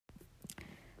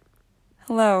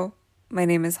Hello, my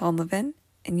name is Han Levin,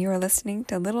 and you are listening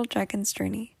to Little Dragon's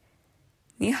Journey.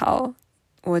 你好，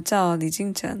我叫李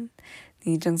敬晨，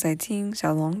你正在听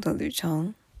小龙的旅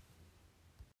程。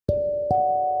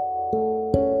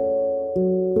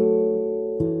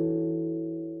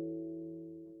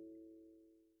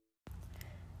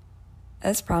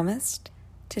As promised,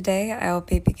 today I will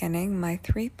be beginning my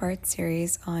 3-part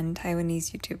series on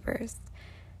Taiwanese YouTubers.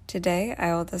 Today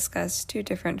I will discuss 2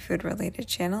 different food-related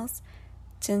channels,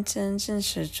 Jinchen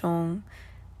Jinshizhong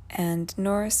and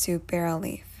Nora Soup Barrel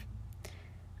Leaf.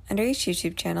 Under each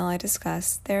YouTube channel I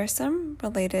discuss, there are some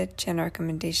related channel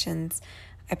recommendations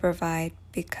I provide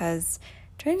because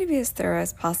trying to be as thorough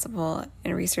as possible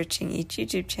in researching each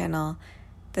YouTube channel,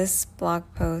 this blog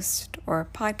post or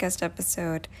podcast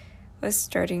episode was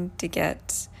starting to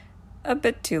get a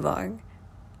bit too long.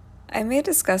 I may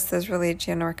discuss those related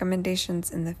channel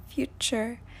recommendations in the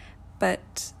future,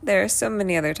 but there are so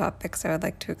many other topics I would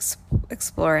like to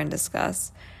explore and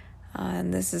discuss,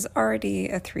 and this is already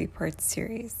a 3-part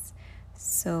series,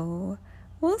 so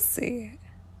we'll see.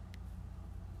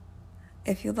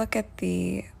 If you look at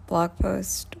the blog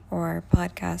post or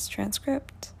podcast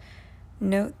transcript,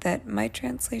 note that my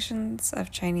translations of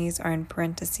Chinese are in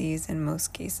parentheses in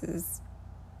most cases.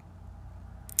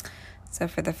 So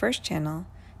for the first channel,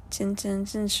 Jinchen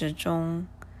Jinshizhong,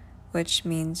 which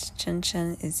means Chen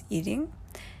Chen is eating,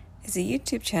 is a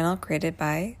YouTube channel created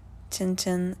by Chen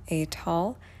Chen, a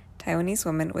tall Taiwanese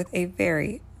woman with a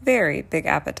very, very big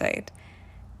appetite.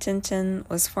 Chen Chen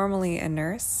was formerly a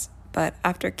nurse, but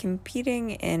after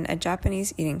competing in a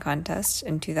Japanese eating contest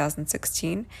in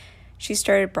 2016, she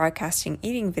started broadcasting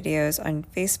eating videos on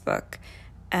Facebook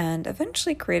and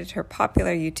eventually created her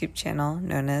popular YouTube channel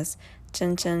known as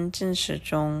Chen Chen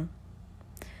Jinshizhong.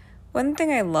 One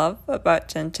thing I love about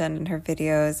Chen Chen and her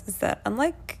videos is that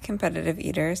unlike competitive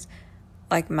eaters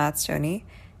like Matt Stoney,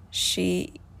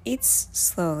 she eats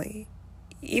slowly,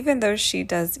 even though she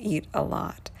does eat a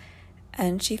lot.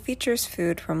 And she features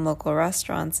food from local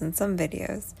restaurants in some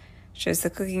videos, shows the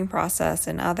cooking process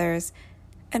in others,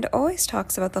 and always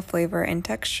talks about the flavor and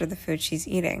texture of the food she's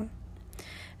eating.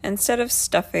 Instead of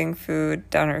stuffing food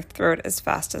down her throat as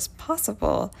fast as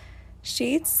possible,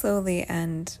 she eats slowly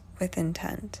and with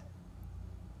intent.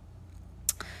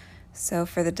 So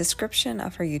for the description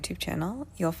of her YouTube channel,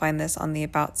 you'll find this on the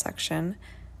About section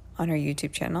on her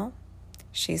YouTube channel.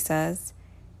 She says,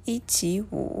 一起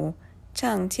舞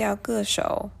唱跳歌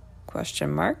手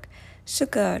是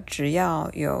个只要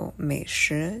有美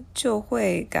食就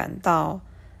会感到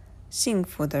幸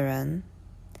福的人.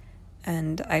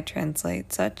 And I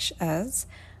translate such as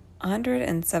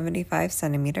 175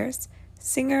 centimeters,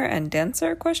 singer and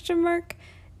dancer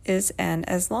is an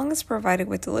as long as provided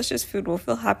with delicious food will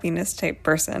feel happiness type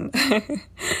person.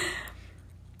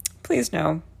 Please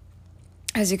know,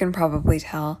 as you can probably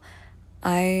tell,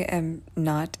 I am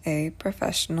not a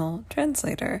professional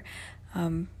translator,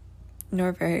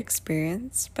 nor very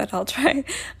experienced, but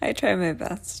I try my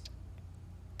best.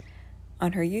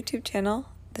 On her YouTube channel,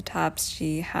 the tabs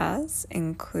she has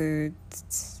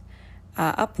includes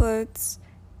uploads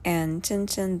and 真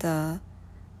正的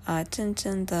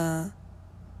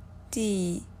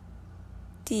地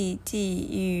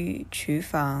狱厨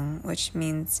房, which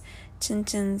means 真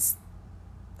正's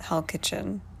Hell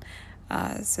Kitchen.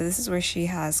 So this is where she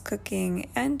has cooking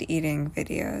and eating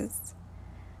videos.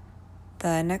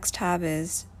 The next tab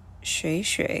is 水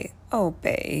水欧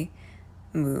北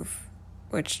move,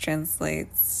 which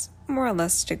translates more or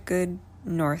less to good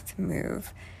north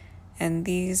move. And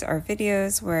these are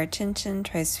videos where Chen Chen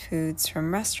tries foods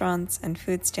from restaurants and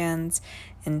food stands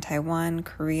in Taiwan,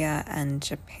 Korea, and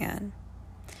Japan.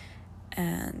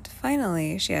 And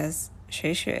finally, she has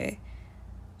水水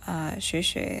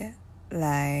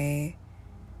来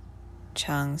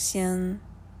尝鲜,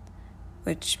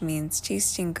 which means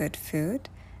tasting good food.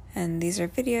 And these are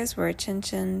videos where Chen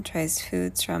Chen tries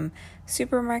foods from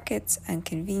supermarkets and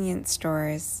convenience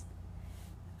stores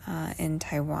in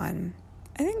Taiwan.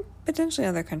 I think potentially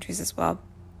other countries as well.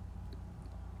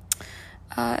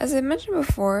 As I mentioned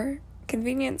before,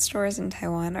 convenience stores in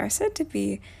Taiwan are said to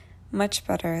be much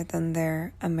better than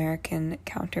their American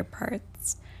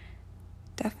counterparts.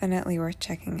 Definitely worth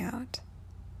checking out.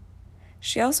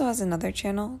 She also has another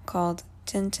channel called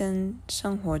真真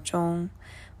生活中,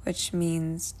 which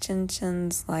means Chen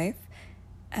Chen's life,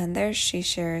 and there she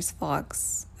shares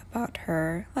vlogs about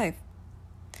her life.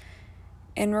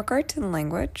 In regard to the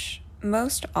language,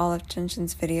 most all of Chen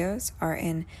Chen's videos are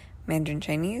in Mandarin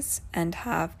Chinese and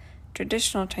have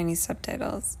traditional Chinese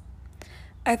subtitles.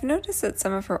 I've noticed that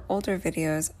some of her older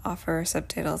videos offer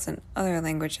subtitles in other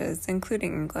languages,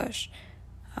 including English,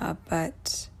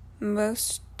 but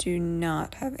most do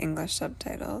not have English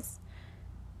subtitles.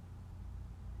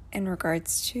 In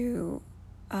regards to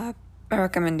a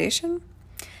recommendation,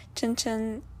 Chen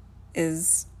Chen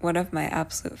is one of my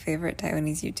absolute favorite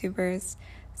Taiwanese YouTubers,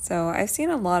 so I've seen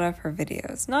a lot of her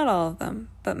videos, not all of them,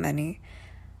 but many.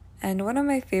 And one of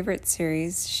my favorite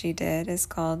series she did is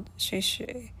called 水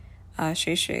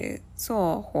水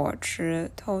做火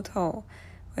吃透透,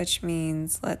 which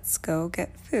means let's go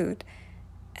get food.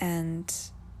 And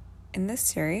in this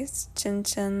series, Chen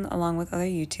Chen, along with other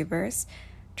YouTubers,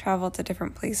 travel to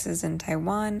different places in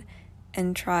Taiwan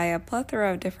and try a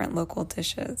plethora of different local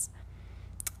dishes.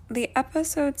 The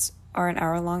episodes are an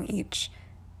hour long each,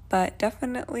 but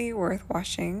definitely worth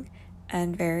watching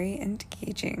and very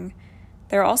engaging.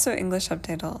 There are also English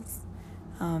subtitles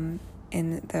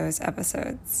in those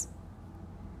episodes.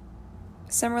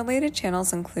 Some related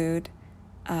channels include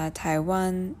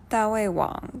Taiwan 大胃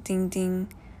王 Ding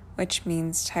Ding, which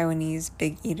means Taiwanese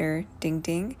big eater Ding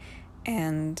Ding,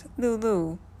 and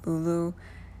Lulu,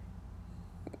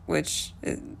 which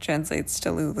translates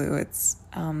to Lulu. It's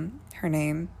her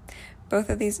name. Both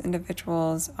of these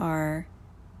individuals are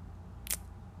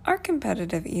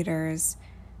competitive eaters.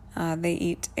 They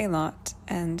eat a lot,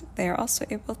 and they are also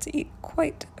able to eat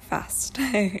quite fast.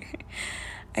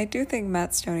 I do think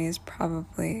Matt Stoney is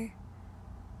probably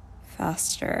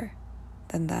faster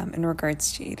than them in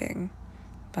regards to eating,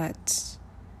 but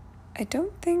I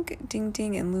don't think Ding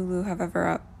Ding and Lulu have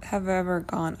ever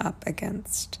gone up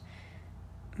against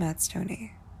Matt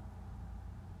Stoney.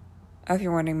 Oh, if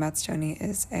you're wondering, Matt Stoney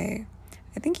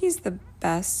I think he's the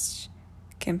best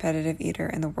competitive eater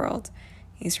in the world.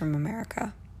 He's from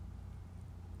America.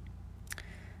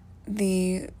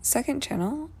 The second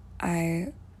channel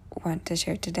I want to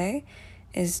share today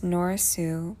is Nora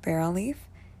Sue Barrel Leaf.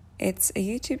 It's a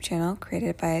YouTube channel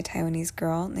created by a Taiwanese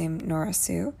girl named Nora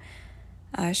Sue.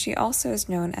 She also is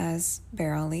known as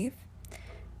Barrel Leaf,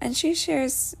 and she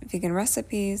shares vegan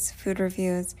recipes, food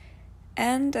reviews,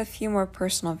 and a few more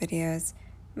personal videos,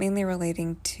 mainly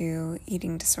relating to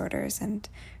eating disorders and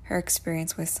her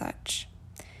experience with such.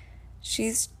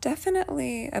 She's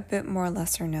definitely a bit more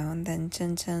lesser known than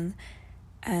Chen Chen,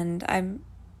 and I'm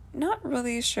not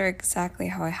really sure exactly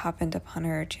how I happened upon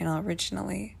her channel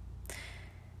originally.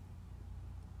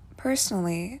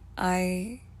 Personally,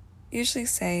 I usually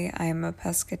say I'm a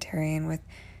pescatarian with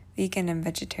vegan and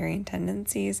vegetarian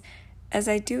tendencies, as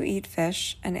I do eat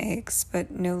fish and eggs,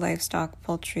 but no livestock,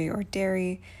 poultry, or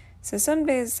dairy. So some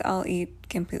days I'll eat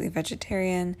completely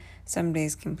vegetarian, some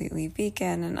days completely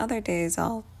vegan, and other days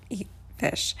I'll eat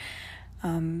fish.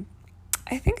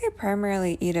 I think I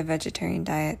primarily eat a vegetarian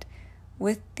diet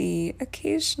with the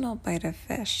occasional bite of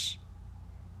fish.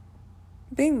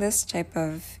 Being this type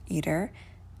of eater,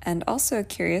 and also a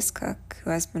curious cook who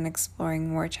has been exploring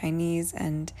more Chinese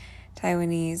and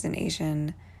Taiwanese and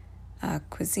Asian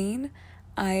cuisine,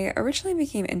 I originally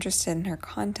became interested in her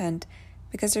content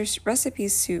because her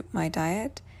recipes suit my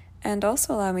diet and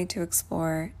also allow me to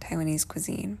explore Taiwanese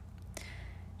cuisine.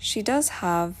 She does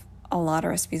have a lot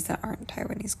of recipes that aren't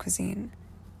Taiwanese cuisine.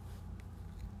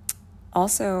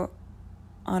 Also,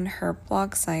 on her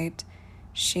blog site,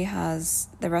 she has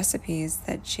the recipes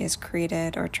that she has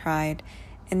created or tried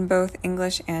in both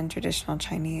English and traditional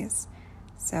Chinese.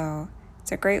 So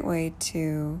it's a great way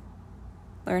to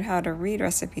learn how to read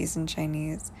recipes in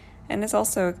Chinese, and it's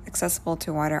also accessible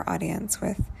to a wider audience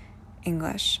with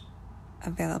English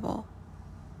available.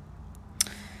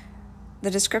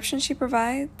 The description she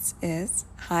provides is,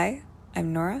 "Hi,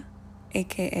 I'm Nora,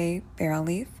 aka Barrel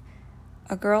Leaf,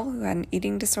 a girl who had an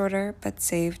eating disorder but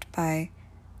saved by,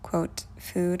 quote,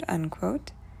 food,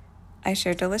 unquote. I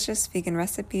share delicious vegan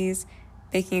recipes,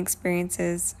 baking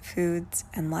experiences, foods,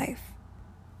 and life."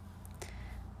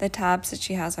 The tabs that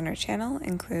she has on her channel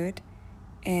include,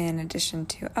 in addition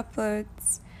to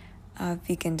uploads of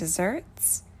vegan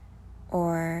desserts,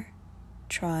 or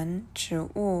全植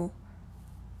物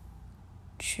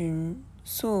群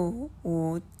素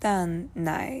无蛋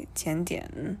奶甜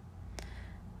点,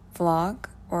 vlog,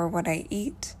 or what I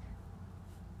eat,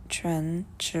 全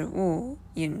植物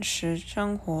饮食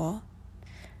生活,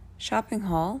 shopping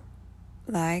haul,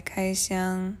 来开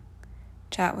箱,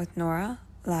 chat with Nora,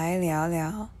 来聊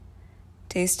聊,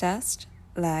 taste test,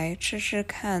 来吃吃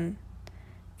看,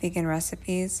 vegan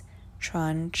recipes,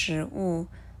 全植物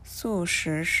素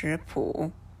食食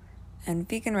谱, and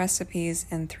vegan recipes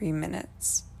in 3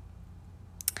 minutes.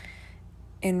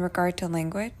 In regard to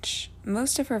language,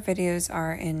 most of her videos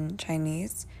are in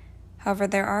Chinese. However,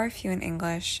 there are a few in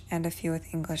English and a few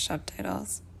with English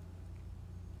subtitles.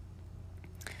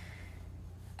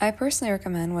 I personally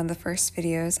recommend one of the first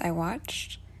videos I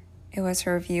watched. It was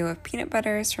her review of peanut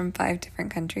butters from 5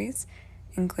 different countries,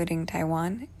 including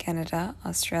Taiwan, Canada,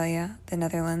 Australia, the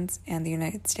Netherlands, and the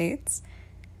United States.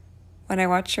 When I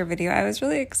watched her video, I was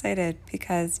really excited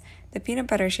because the peanut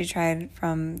butter she tried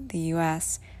from the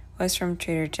US was from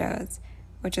Trader Joe's,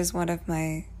 which is one of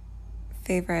my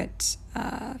favorite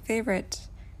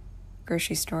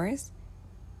grocery stores.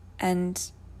 And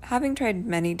having tried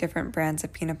many different brands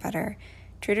of peanut butter,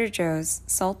 Trader Joe's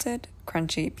salted,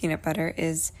 crunchy peanut butter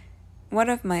is one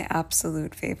of my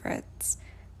absolute favorites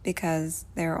because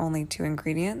there are only 2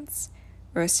 ingredients,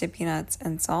 roasted peanuts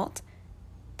and salt.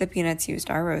 The peanuts used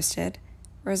are roasted,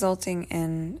 resulting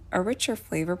in a richer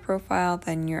flavor profile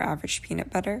than your average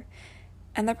peanut butter.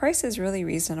 And the price is really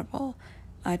reasonable,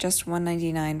 just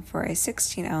 $1.99 for a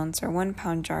 16-ounce or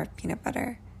 1-pound jar of peanut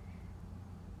butter.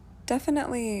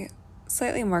 Definitely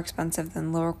slightly more expensive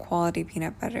than lower quality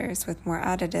peanut butters with more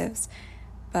additives,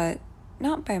 but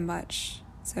not by much,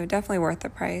 so definitely worth the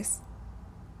price.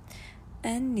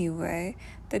 Anyway,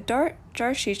 the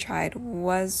jar she tried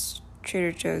was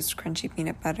Trader Joe's crunchy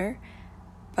peanut butter,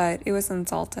 but it was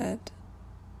unsalted.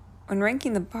 When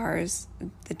ranking the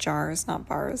jars, not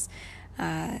bars,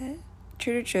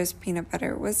 Trader Joe's peanut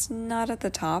butter was not at the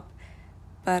top,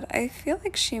 but I feel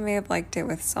like she may have liked it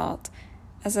with salt,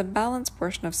 as a balanced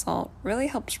portion of salt really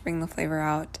helps bring the flavor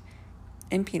out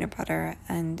in peanut butter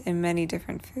and in many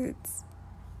different foods.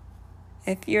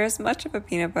 If you're as much of a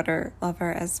peanut butter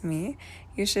lover as me,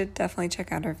 you should definitely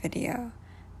check out our video.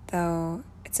 Though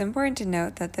it's important to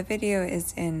note that the video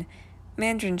is in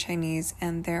Mandarin Chinese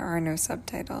and there are no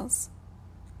subtitles.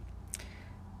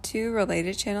 2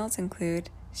 related channels include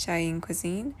Xiaoyin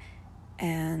Cuisine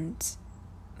and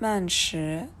慢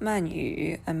食慢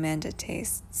语 Amanda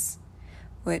Tastes,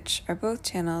 which are both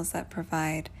channels that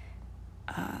provide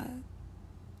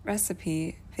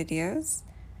recipe videos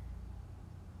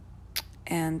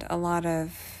and a lot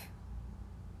of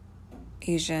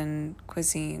Asian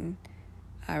cuisine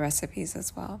recipes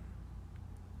as well.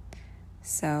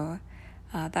 So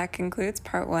that concludes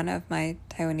part 1 of my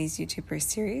Taiwanese YouTuber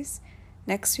series.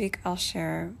 Next week, I'll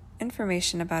share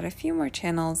information about a few more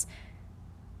channels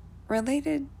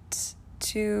related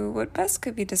to what best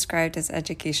could be described as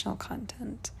educational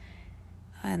content.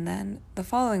 And then the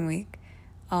following week,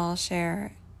 I'll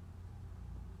share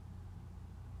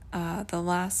the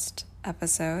last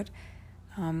episode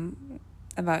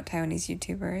about Taiwanese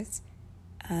YouTubers,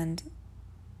 and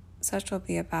such will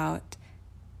be about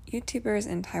YouTubers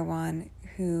in Taiwan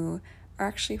who are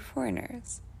actually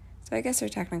foreigners. So I guess they're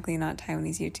technically not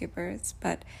Taiwanese YouTubers,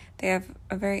 but they have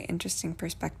a very interesting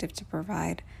perspective to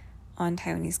provide on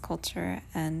Taiwanese culture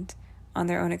and on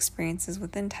their own experiences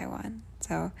within Taiwan.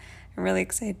 So I'm really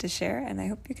excited to share, and I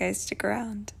hope you guys stick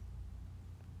around.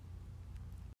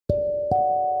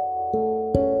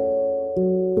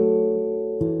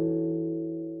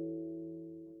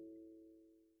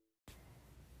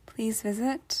 Please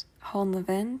visit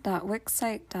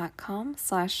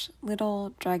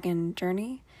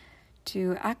honlevin.wixsite.com/littledragonjourney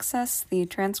to access the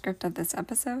transcript of this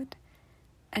episode.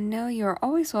 And know you are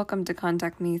always welcome to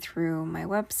contact me through my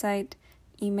website,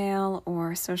 email,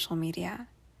 or social media.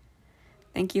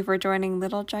 Thank you for joining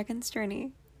Little Dragon's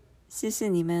Journey. 谢谢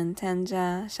你们参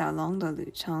加小龙的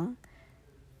旅程。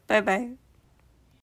拜拜。